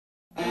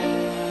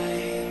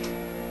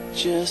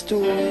Just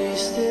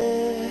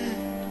wasted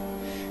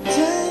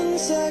 10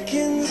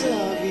 seconds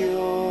of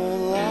your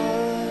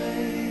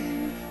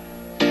life.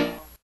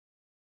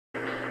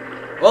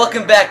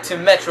 Welcome back to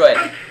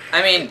Metroid.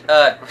 I mean,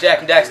 Jack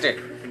and Daxter.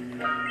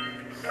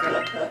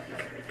 That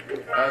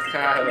was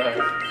kind of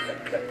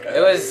low.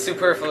 It was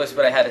superfluous,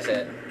 but I had to say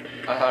it.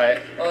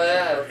 Alright. Oh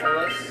yeah,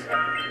 superfluous.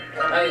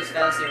 I use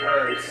fancy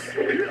words.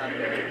 Not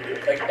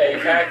good. Like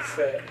Apex.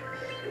 Okay,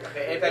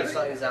 Apex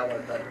don't use that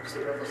word, but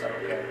superfluous I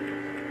don't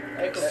care.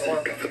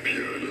 Seek the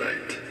pure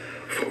light,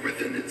 for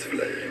within its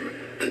flame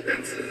the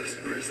answers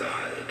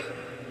reside.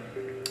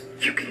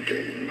 You can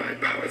gain my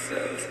power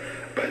cells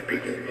by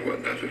bringing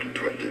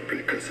 120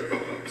 precursor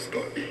orbs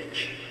for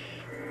each.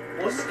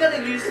 What's this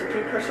gonna use the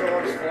precursor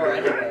orbs for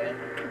anyway?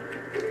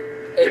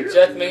 It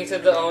just makes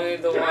it only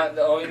the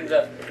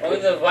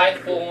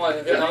rightful one.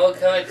 You can only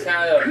collect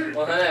down to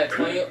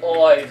 120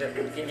 orbs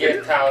can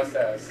get power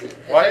cells.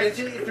 If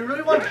you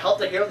really want to help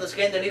the hero of this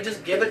game, then you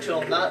just give it to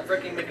him, not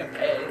freaking make him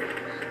pay.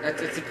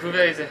 It's to prove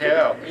that he's a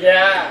hero.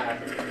 Yeah.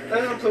 That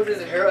doesn't prove he's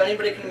a hero.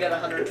 Anybody can get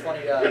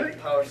 120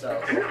 power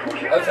cells.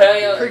 I'm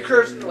telling you.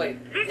 Precursor. Wait.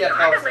 Yeah,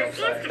 power cells.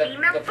 Sorry.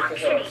 The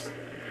precursors.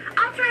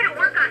 I'll try to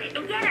work on it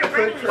and get it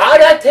ready. How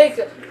did that take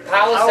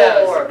power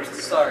cells?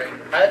 Orbs. Sorry.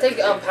 How did that take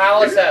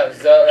power cells?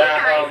 So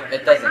that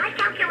it doesn't. By my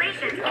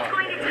calculations, it's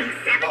going to take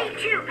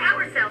 72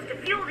 power cells to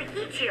fuel the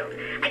heat shield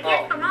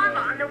against the lava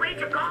on the way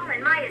to Gaul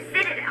and Maya's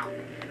citadel.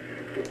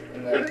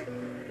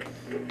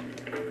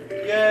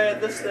 Yeah,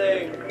 this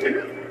thing.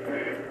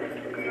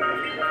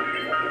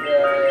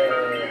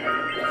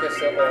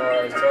 Precursor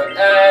orbs for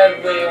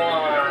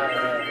everyone.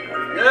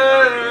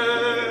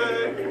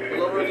 Yay! What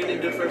level are we going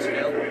to do first,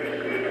 Gale?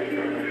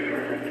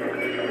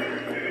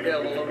 Yeah,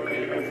 what level are we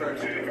going to do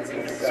first?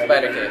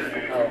 Spider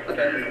Cave. Oh.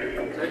 Okay.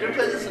 So we're going to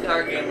play this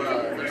entire game,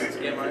 there's this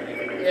game on it.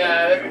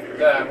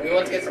 Yeah, we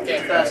want to get some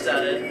game Fast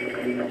at it.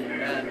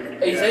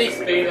 And, he said he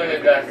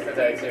speedrunning that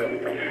today too.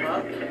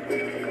 huh?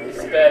 He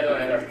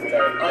speedrunning that today.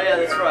 Oh yeah,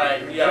 that's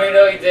right. Yeah. Even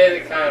though he did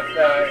it kind of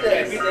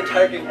Yeah, he beat the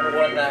entire game for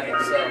one night,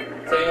 so.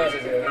 so he knows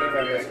what to do. He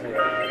remembers to do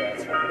that.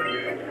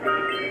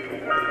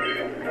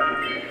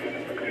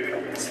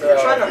 So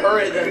We're trying to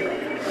hurry, then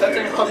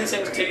collecting all these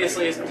things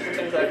tediously isn't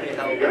exactly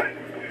help.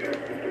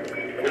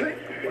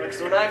 So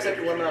we're not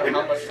exactly limited on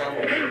how much time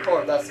we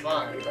record, that's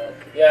fine, but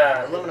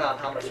yeah. we're limited on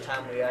how much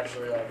time we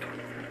actually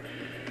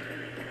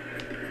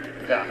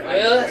Yeah.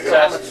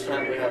 how much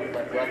time we have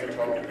left at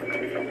all.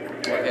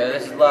 Okay,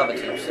 this is Lava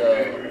Tube, so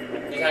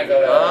You can't go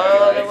that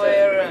all way. the way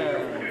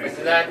around. Is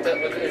that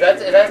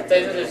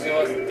stage with the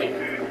newest thing?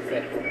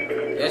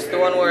 It's the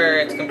one where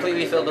it's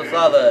completely filled with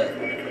lava,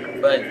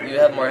 but you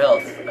have more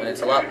health, and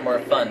it's a lot more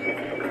fun.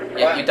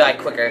 Yet you die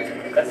quicker.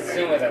 That's the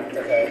Zuma then.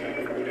 Okay.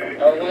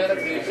 I wanted to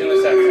do Zuma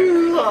section.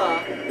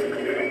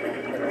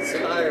 I'm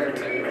tired,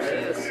 dude. I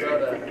need a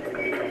soda.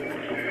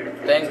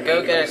 Then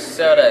go get us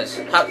sodas.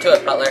 Hop to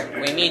it, Butler.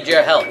 We need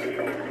your help.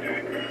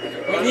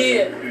 We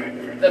need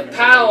the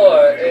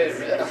power is.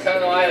 I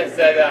don't know why I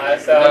said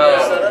that. So No.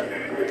 Soda?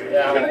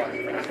 yeah, I want one.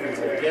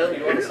 Gail,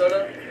 you want a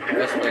soda?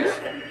 Yes, please.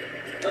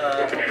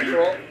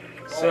 Control?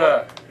 Sure.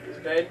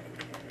 Paid?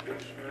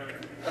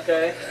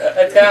 Okay.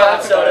 It's Five kind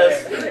of sodas.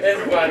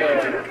 It's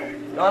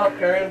funny. Not up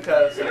carrying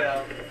because, you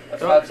know,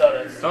 that's Don't- 5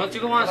 sodas. Don't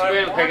you go on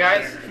screen, okay,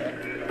 guys?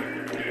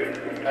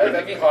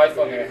 That'd be hard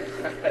for me.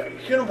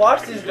 You can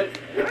watch these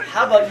videos.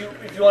 How about you,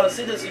 if you want to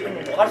see this, you can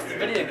watch the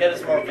video and get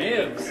us more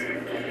views.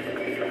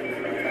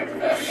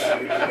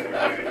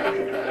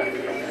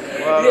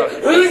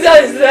 Who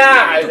does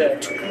that?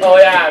 Oh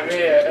yeah, me.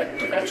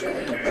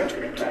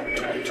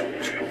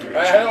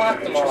 I don't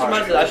have them all. Just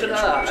reminds me, I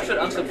should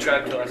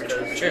unsubscribe to us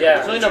because Yeah.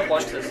 there's really no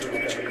point to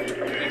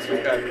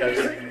subscribe because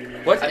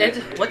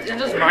What's in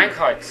those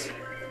minecarts?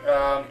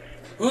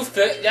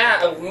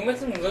 Who makes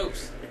them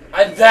loops?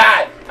 I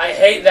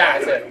hate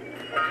that.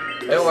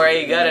 Don't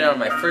worry, you got it on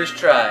my first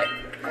try.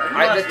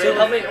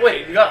 help me.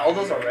 Wait, you got all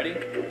those already?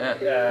 Yeah.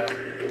 Yeah.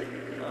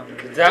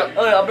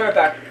 Oh yeah, I'll be right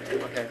back.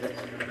 Okay.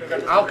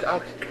 I'll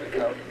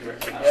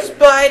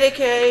Spider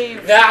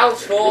Cave! Now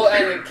Troll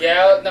and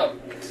Gale, no.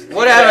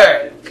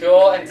 Whatever.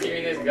 Troll and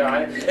Steven is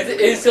gone. It's an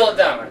insult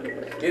them.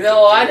 You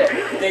know what?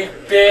 They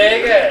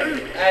big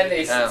and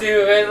they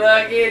stupid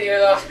looking. You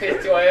know,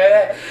 enjoy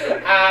it.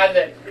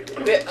 And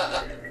they,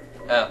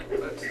 Oh.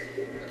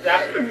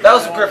 that That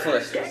was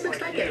superfluous. Looks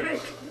like it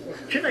hurt.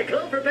 Should I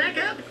call for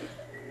backup?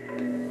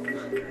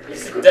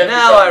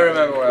 Now I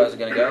remember where I was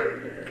gonna go.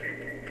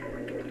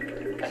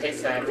 I hate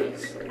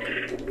sandwiches.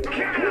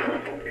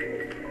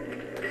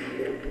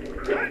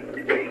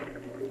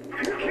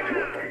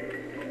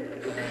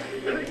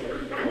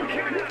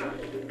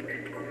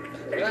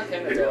 You're not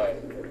hitting the door.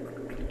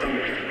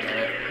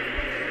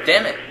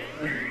 Damn it.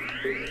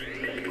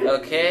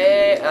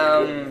 Okay,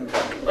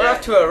 we're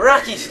off to a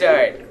rocky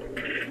start.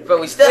 But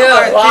we still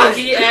are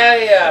rocky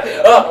area.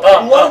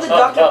 One of the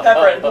Dr.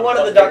 Pepper. One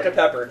of the Dr.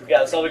 Pepper. Yeah,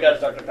 that's all we got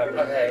is Dr. Pepper.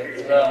 Okay.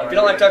 If you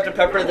don't like Dr.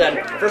 Pepper,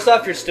 then first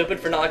off, you're stupid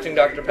for not liking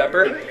Dr.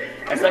 Pepper.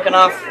 Second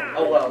off,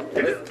 oh well.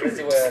 Let's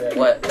see where it is.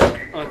 What?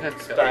 Okay,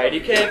 let's go.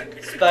 Spidey cave.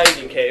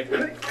 Spidey cave.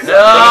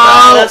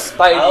 No!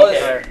 Spidey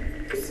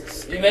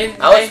cave. You made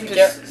I was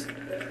just.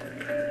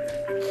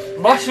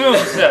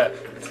 mushrooms.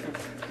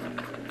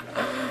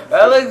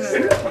 That looks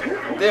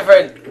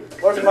different.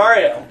 Where's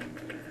Mario?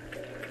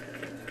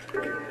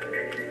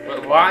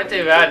 Why aren't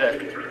they rather?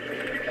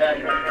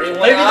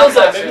 Maybe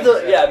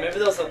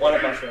those are one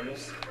of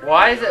mushrooms.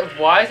 Why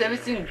is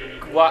everything?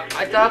 Why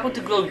I thought I want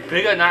to grow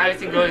bigger, not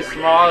everything going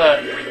smaller.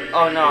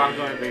 Oh no, I'm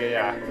going bigger.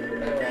 Yeah.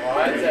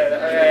 What?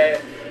 Okay,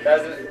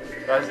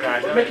 that's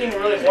nice. We're making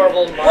really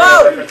horrible Whoa!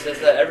 Mario references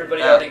that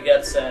everybody Yeah. already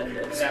gets, and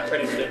it's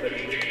pretty stupid.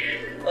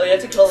 Oh, you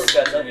have to kill this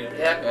guy, don't you?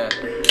 Yeah. Yeah.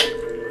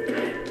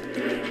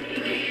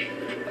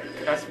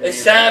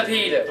 It's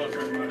centipede. Yeah,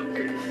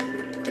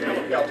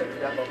 I'll take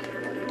the apple.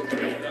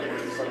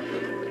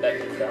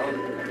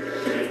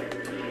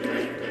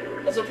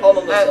 That's the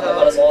problem with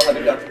about us all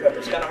having Dr. Pepper.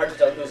 It's kind of hard to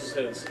tell who's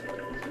whose.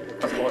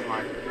 That's what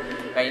mine.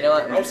 Alright, you know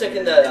what? I'm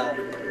sticking the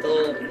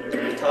little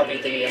toppy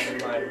thingy up in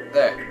mine.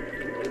 There.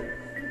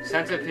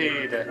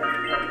 Centipede.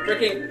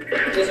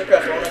 Freaking Jesus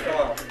Christ, why won't I come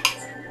off?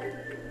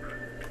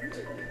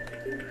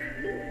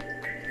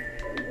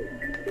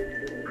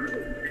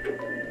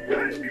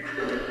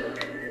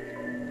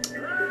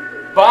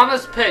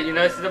 Bottomless pit. You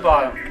know it's at the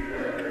bottom.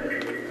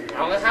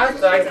 I'm gonna have to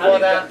for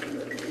that.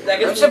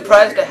 I'm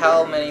surprised at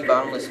how many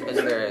bottomless pits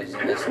there is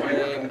in this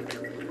game.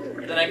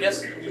 Then I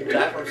guess you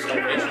die from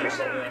starvation or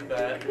something like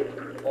that.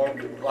 Or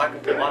lack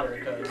of water,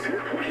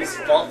 because you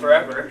fall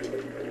forever.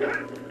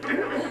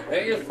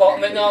 Maybe you fall.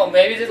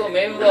 Maybe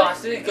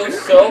velocity goes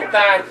so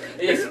fast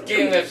your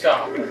skin lifts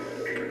off.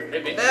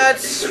 Maybe.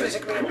 That's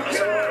physically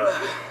impossible.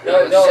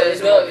 No.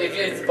 Says- If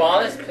it's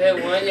bottomless pit,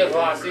 wouldn't your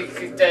velocity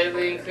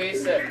steadily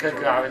increase? Because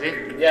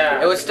gravity.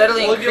 Yeah. It would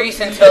steadily Well, increase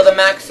you- until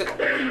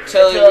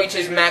it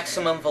reaches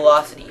maximum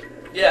velocity.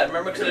 Yeah,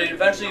 remember, because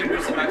eventually you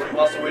reach the maximum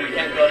velocity where you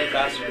can't go any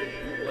faster.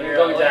 When you're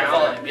going down.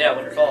 Falling. Yeah,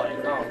 when you're falling.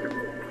 Oh.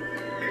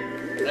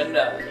 And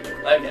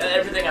and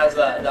everything has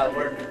that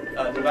word.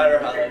 No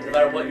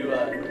matter what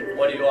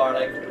you are,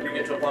 like you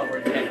get to a point where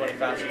you can't go any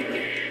faster.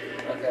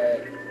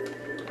 Okay.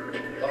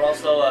 But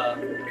also, I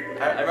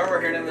remember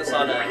hearing this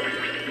on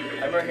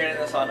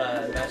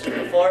Master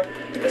before.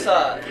 Guess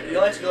you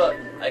only have to go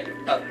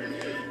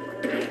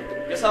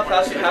guess how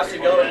fast you have to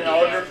go in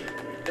order.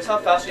 Guess how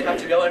fast you have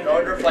to go in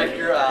order for like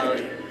your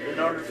in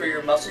order for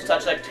your muscles to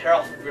actually like tear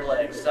off of your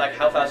legs. Like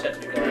how fast you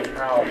have to be going.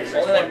 Ow.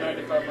 Only like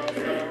 95 miles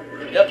per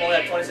hour. Yep, only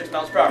like 26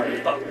 miles per hour.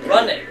 But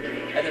running,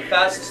 and the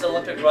fastest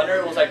Olympic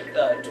runner was like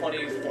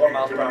 24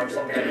 miles per hour,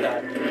 something like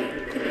that.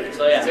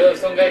 So yeah. So if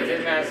some guy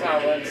did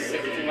marathon run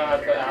 60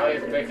 miles per hour,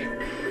 he's breaking.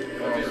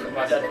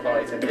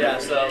 Yeah,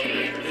 so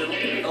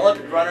the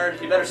Olympic runner,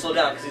 he better slow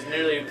down because he's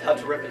nearly about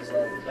to rip his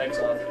legs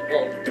off.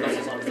 Well,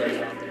 muscles on his legs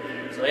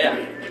off. So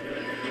yeah.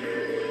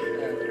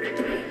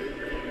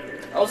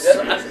 I was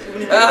when you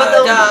think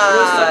about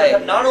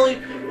that, not only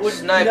would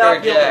he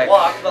not be able to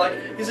walk, but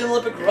like he's an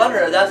Olympic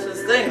runner. That's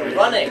his thing,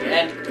 running,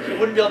 and he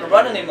wouldn't be able to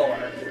run anymore.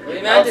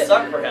 That would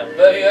suck for him.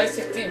 But if he went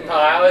 60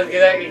 miles,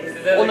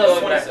 Well, no,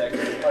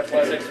 26. Or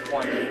 26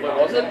 point. Wait,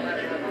 what was it?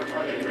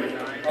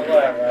 Oh,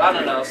 whatever. I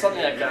don't know,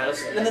 something like that. It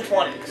was in the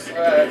 20s.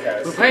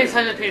 Okay. We're playing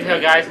Centipede here,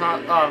 guys.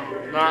 Not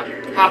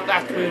how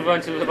fast we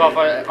run to above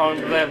our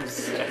own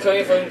limbs.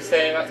 Coming from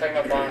saying about talking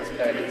about bonus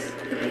pets.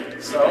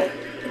 So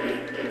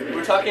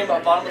we're talking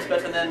about bottomless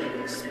pits and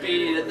then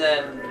speed, and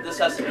then this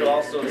has to do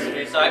also with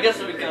speed. So I guess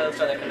we can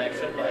understand the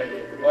connection, but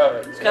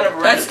Whatever. it's kind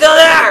of That's still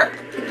there!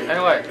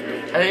 Anyway,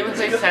 I didn't even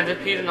say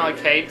Centipede in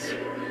arcades.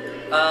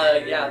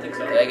 Yeah, I think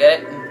so. Did I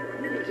get it?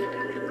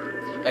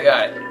 I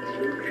got it.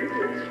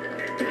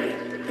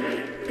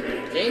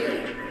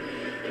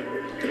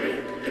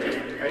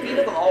 Are you getting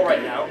them all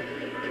right now?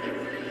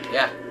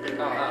 Yeah,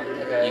 Oh,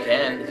 you okay.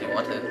 can if you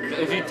want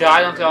to. If you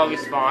die, don't they all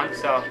respawn?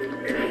 So,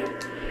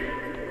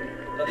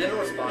 No, they don't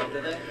respond,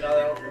 do they? No,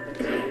 they don't.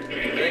 Do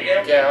they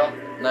get them? yeah.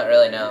 Not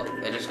really, no.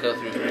 They just go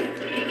through.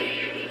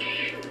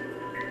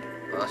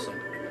 Awesome.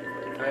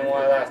 I mean,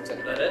 what left?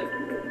 Is that it?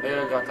 Maybe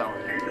I got that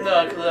one.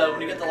 No, because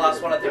when you get the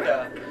last one, I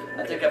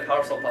think a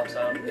power cell pops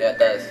out. Yeah, it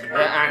does.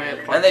 And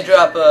And they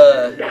drop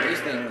these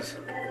things.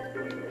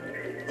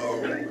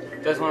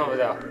 there's one over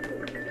there.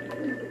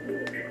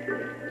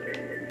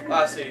 Oh,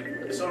 I see.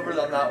 It's over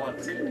on that one.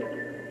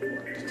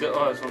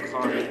 Oh, there's one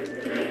car.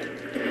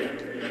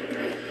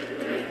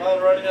 Come on,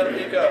 running out of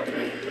Pico.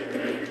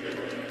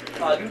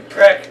 Oh, you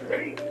prick.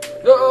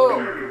 No!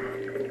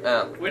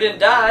 Oh. We didn't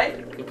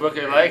die. You broke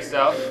your legs,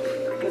 though.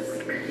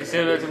 You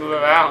still have to move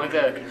around.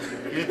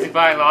 You just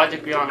define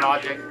logic beyond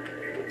logic.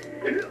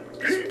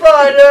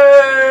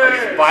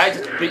 Spider! Spider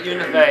just beat you in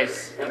the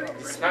face.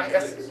 Smack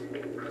us.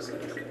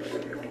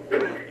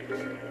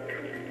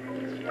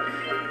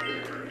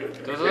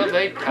 Those are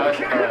very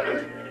powerful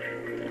colors.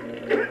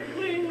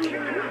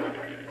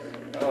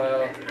 Oh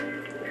well.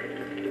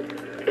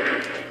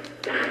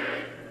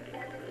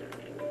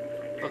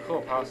 Look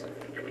cool, pause it.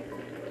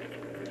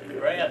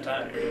 We're running out of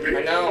time.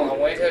 I know, I'm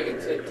waiting till I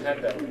get to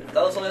Nintendo.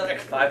 That was only like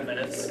 5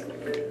 minutes.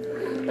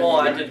 Oh,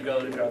 I did go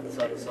to grab this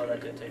episode. I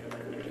did take a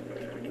minute.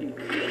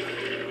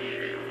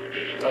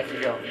 Darky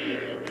Go.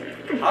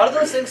 How do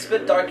those things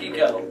spit Darky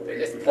Go?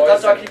 It's I thought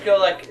poison. Darky Go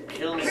like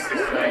kills.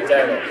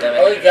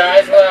 Oh,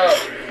 guys, well,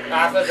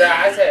 after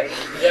that,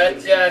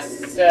 let's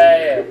just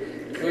say,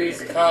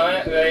 please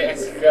comment, rate, and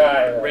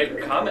subscribe.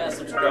 Rate, comment, and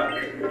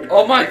subscribe.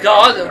 Oh my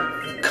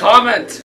god, comment!